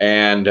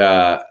 and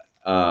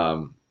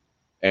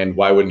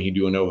why wouldn't he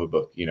do a Nova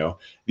book?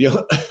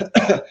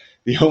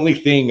 The only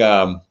thing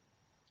that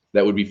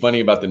would be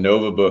funny about the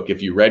Nova book,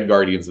 if you read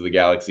Guardians of the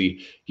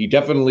Galaxy, he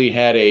definitely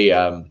had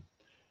the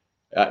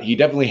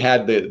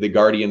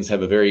Guardians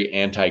have a very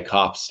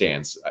anti-cop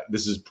stance.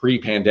 This is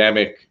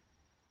pre-pandemic,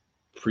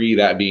 pre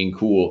that being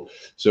cool.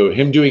 So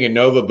him doing a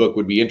Nova book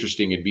would be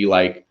interesting. It'd be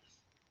like,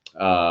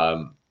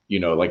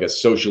 like a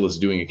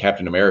socialist doing a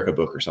Captain America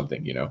book or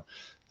something,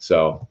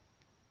 So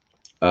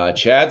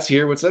Chad's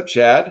here. What's up,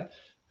 Chad?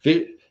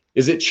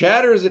 Is it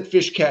Chad or is it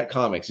Fish Cat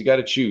Comics? You got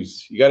to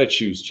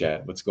choose.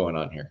 Chad. What's going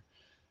on here?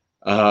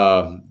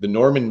 The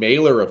Norman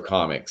Mailer of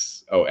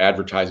comics. Oh,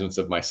 advertisements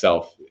of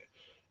myself.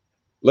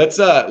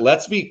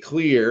 Let's be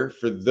clear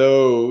for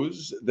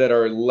those that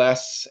are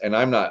less, and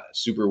I'm not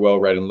super well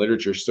read in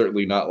literature,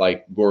 certainly not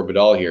like Gore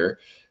Vidal here,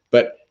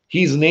 but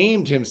he's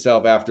named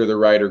himself after the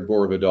writer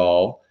Gore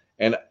Vidal.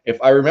 And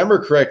if I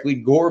remember correctly,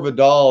 Gore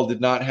Vidal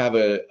did not have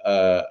a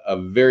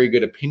very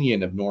good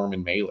opinion of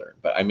Norman Mailer,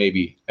 but I may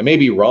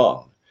be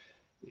wrong.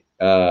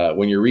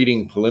 When you're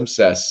reading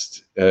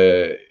Palimpsest,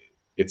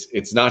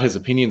 it's not his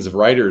opinions of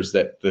writers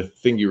that the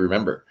thing you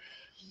remember.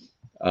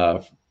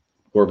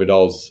 Gore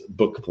Vidal's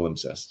book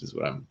Palimpsest is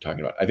what I'm talking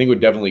about. I think would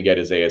definitely get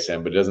his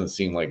ASM, but it doesn't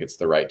seem like it's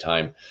the right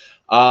time.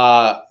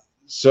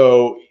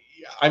 So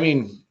I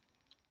mean,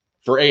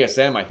 for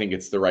ASM, I think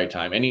it's the right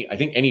time. I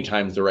think any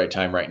time's the right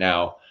time right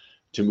now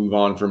to move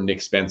on from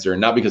Nick Spencer,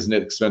 and not because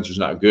Nick Spencer's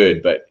not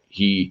good, but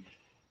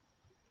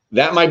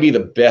that might be the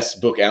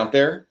best book out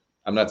there.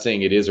 I'm not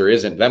saying it is or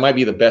isn't. That might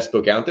be the best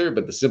book out there,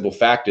 but the simple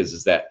fact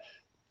is that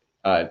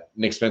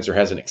Nick Spencer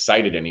hasn't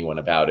excited anyone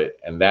about it,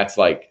 and that's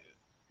like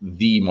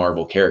the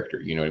Marvel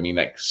character. You know what I mean?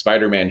 Like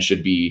Spider-Man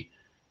should be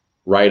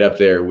right up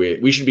there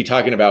with. We should be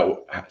talking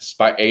about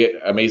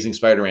Amazing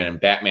Spider-Man and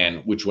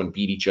Batman, which one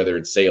beat each other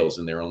in sales,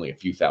 and they're only a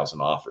few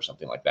thousand off or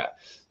something like that.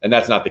 And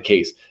that's not the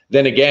case.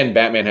 Then again,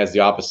 Batman has the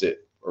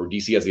opposite, or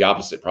DC has the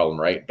opposite problem,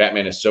 right?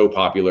 Batman is so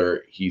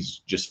popular,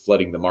 he's just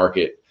flooding the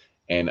market,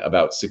 and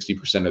about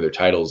 60% of their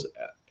titles,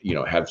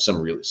 have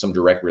some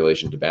direct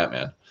relation to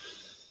Batman.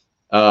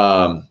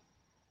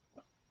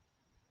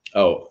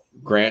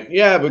 Grant,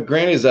 yeah, but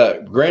Grant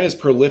is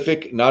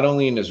prolific not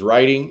only in his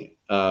writing,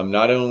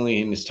 not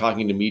only in his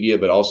talking to media,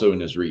 but also in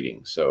his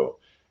reading. So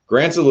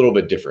Grant's a little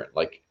bit different.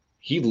 Like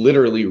he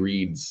literally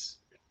reads.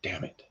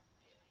 Damn it,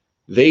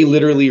 they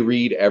literally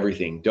read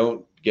everything.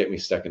 Don't get me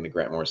stuck in the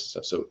Grant Morrison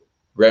stuff. So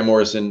Grant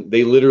Morrison,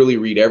 they literally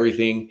read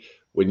everything.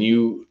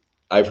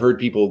 I've heard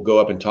people go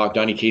up and talk,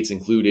 Donny Cates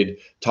included,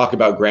 talk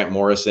about Grant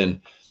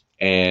Morrison,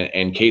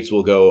 and Cates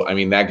will go, I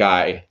mean, that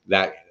guy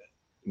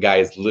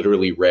is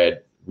literally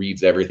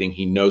reads everything.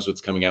 He knows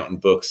what's coming out in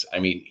books. I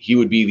mean, they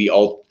would be the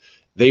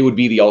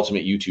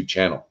ultimate YouTube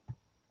channel.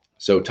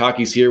 So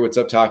Taki's here. What's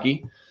up,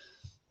 Taki?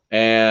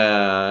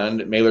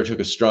 And Mailer took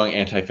a strong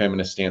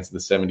anti-feminist stance in the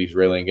 70s,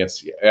 railing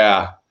against,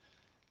 yeah.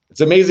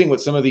 It's amazing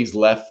what some of these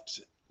left,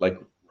 like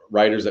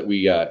writers that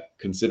we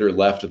consider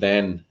left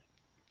then,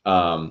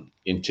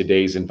 in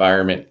today's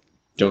environment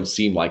don't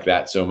seem like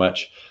that so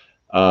much.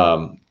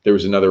 There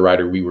was another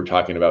writer we were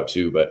talking about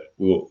too, but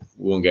we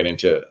won't get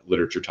into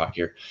literature talk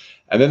here.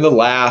 And then the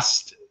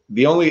last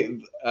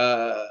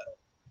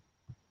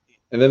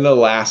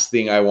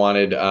thing I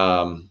wanted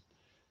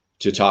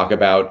to talk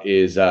about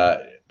is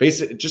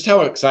basically just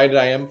how excited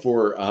I am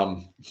for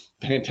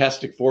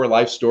Fantastic Four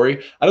Life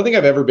Story. I don't think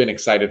I've ever been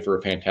excited for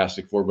a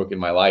Fantastic Four book in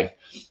my life.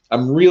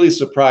 I'm really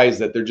surprised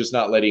that they're just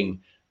not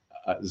letting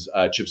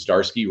Chip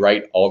Zdarsky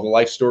write all the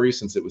life stories,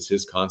 since it was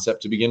his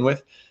concept to begin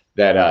with,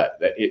 that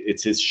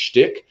it's his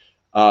shtick.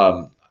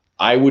 I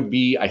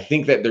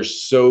think that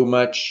there's so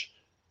much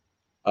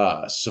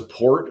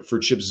support for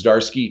Chip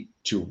Zdarsky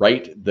to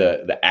write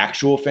the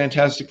actual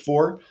Fantastic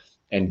Four,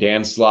 and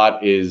Dan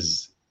Slott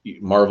is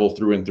Marvel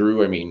through and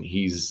through. I mean,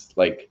 he's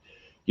like,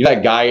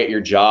 that guy at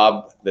your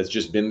job that's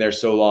just been there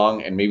so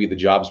long, and maybe the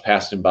job's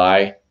passed him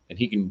by, and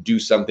he can do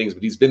some things,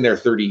 but he's been there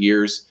 30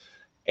 years.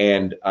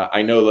 And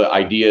I know the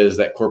idea is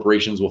that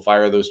corporations will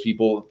fire those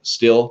people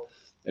still,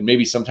 and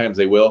maybe sometimes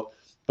they will.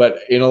 But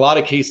in a lot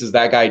of cases,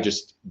 that guy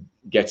just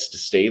gets to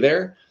stay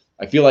there.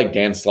 I feel like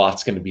Dan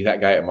Slott's going to be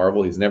that guy at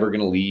Marvel. He's never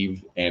going to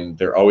leave, and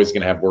they're always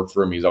going to have work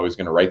for him. He's always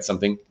going to write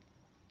something.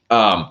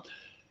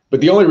 But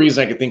the only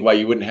reason I could think why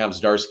you wouldn't have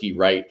Zdarsky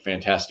write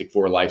Fantastic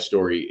Four life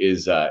story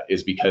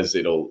is because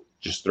it'll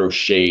just throw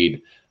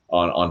shade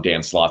on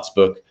Dan Slott's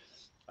book.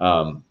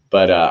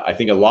 But I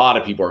think a lot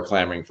of people are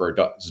clamoring for a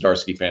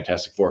Zdarsky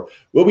Fantastic Four.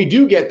 What we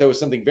do get, though, is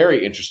something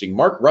very interesting.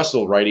 Mark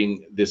Russell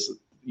writing this,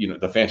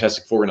 the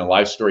Fantastic Four in a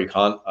life story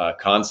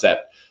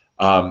concept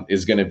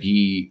is going to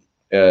be,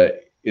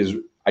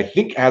 I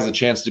think has a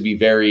chance to be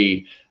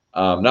very,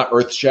 not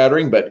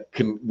earth-shattering, but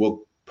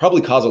will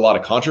probably cause a lot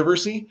of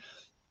controversy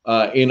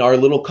in our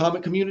little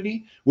comic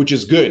community, which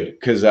is good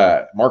because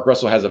Mark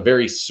Russell has a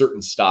very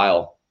certain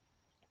style,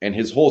 and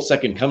his whole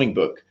Second Coming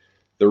book,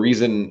 the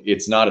reason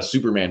it's not a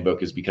Superman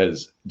book is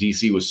because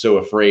DC was so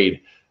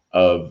afraid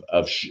of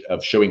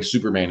showing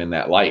Superman in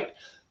that light.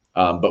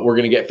 But we're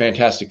going to get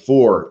Fantastic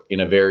Four in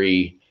a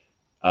very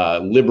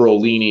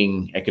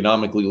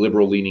economically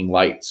liberal-leaning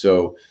light.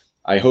 So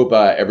I hope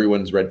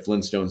everyone's read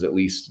Flintstones. At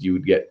least you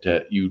would get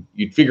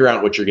you'd figure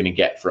out what you're going to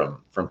get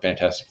from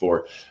Fantastic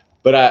Four.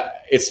 But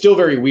it's still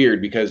very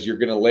weird because you're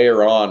going to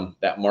layer on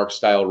that Mark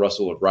style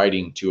Russell of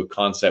writing to a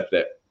concept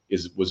that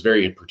was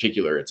very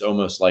particular. It's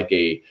almost like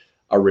a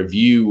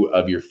review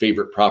of your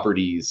favorite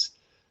properties,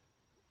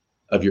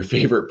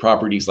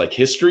 like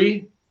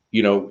history,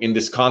 in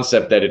this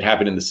concept that it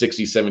happened in the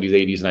 60s, 70s,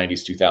 80s,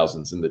 90s,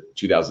 2000s, and the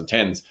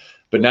 2010s.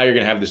 But now you're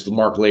going to have this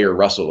Mark layer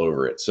Russell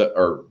over it,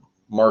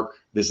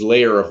 this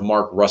layer of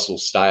Mark Russell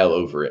style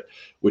over it,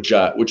 which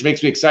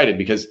makes me excited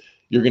because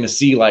you're going to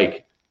see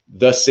like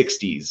the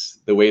 60s,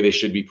 the way they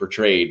should be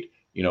portrayed,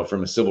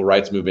 from a civil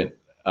rights movement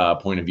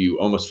point of view,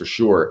 almost for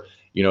sure.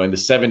 In the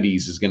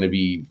 70s is going to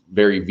be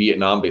very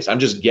Vietnam based. I'm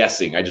just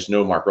guessing. I just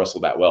know Mark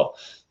Russell that well.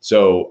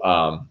 So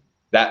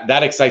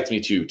that excites me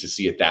too, to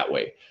see it that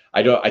way.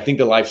 I think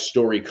the life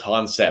story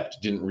concept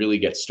didn't really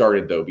get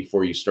started though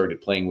before you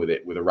started playing with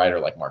it with a writer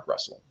like Mark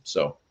Russell.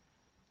 So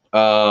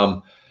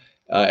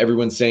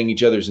everyone's saying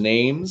each other's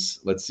names.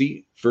 Let's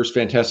see. First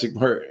Fantastic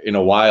Four in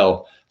a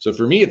while. So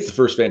for me, it's the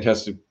first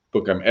Fantastic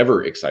book I'm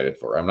ever excited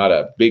for. I'm not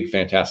a big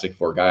Fantastic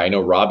Four guy. I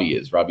know Robbie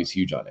is. Robbie's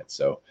huge on it.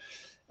 So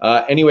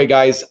anyway,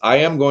 guys,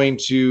 I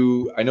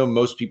know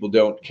most people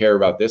don't care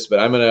about this, but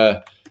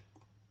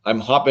I'm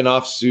hopping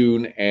off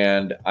soon,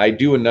 and I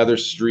do another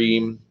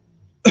stream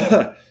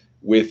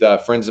with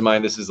friends of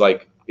mine. This is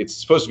it's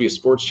supposed to be a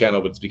sports channel,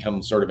 but it's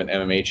become sort of an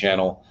MMA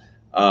channel.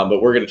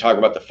 But we're going to talk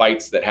about the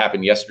fights that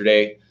happened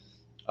yesterday.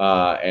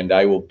 And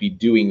I will be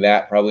doing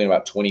that probably in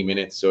about 20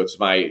 minutes. So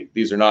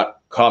these are not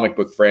comic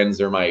book friends.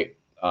 They're my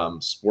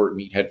sport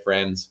meathead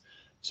friends.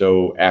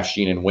 So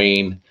Afshin and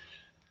Wayne.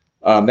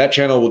 That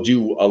channel will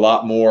do a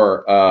lot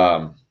more.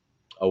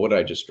 What did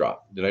I just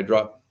drop? Did I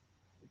drop?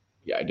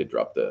 Yeah, I did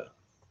drop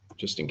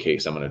just in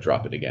case I'm going to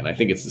drop it again. I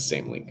think it's the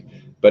same link.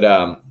 But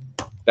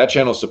that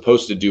channel is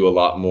supposed to do a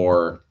lot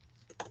more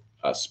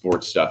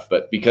sports stuff.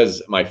 But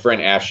because my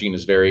friend Afshin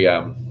is very,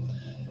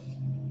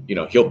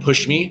 he'll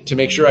push me to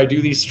make sure I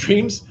do these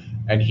streams.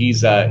 And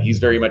he's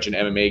very much an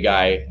MMA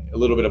guy, a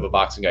little bit of a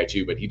boxing guy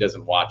too, but he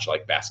doesn't watch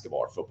like basketball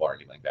or football or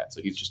anything like that.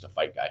 So he's just a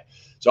fight guy.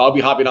 So I'll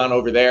be hopping on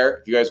over there.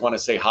 If you guys want to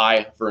say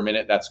hi for a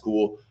minute, that's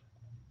cool.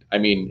 I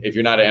mean, if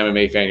you're not an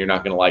MMA fan, you're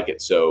not going to like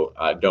it. So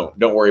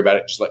don't worry about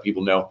it. Just let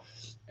people know.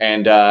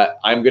 And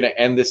I'm going to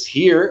end this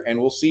here, and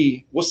we'll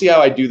see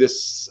how I do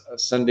this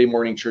Sunday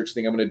morning church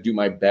thing. I'm going to do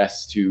my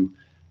best to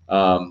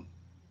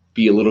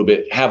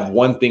have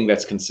one thing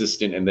that's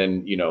consistent, and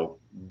then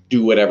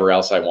do whatever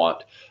else I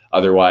want.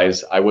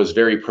 Otherwise, I was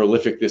very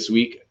prolific this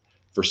week.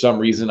 For some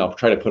reason, I'll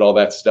try to put all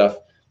that stuff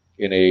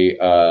in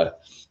a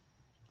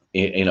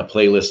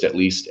playlist at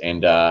least,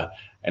 and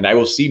I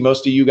will see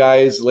most of you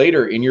guys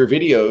later in your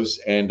videos.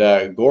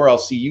 And Gore, I'll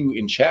see you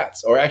in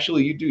chats. Or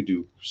actually, you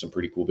do some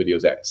pretty cool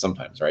videos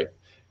sometimes, right?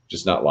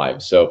 Just not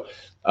live. So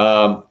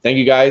thank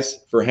you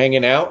guys for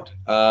hanging out.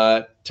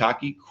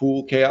 Taki,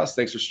 Cool Chaos,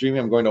 thanks for streaming.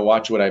 I'm going to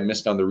watch what I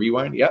missed on the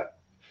rewind. Yep.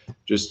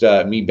 Just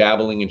me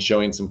babbling and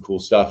showing some cool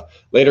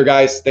stuff. Later,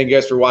 guys. Thank you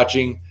guys for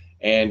watching.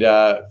 And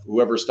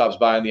whoever stops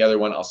by on the other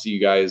one, I'll see you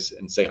guys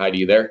and say hi to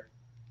you there.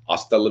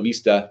 Hasta la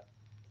vista.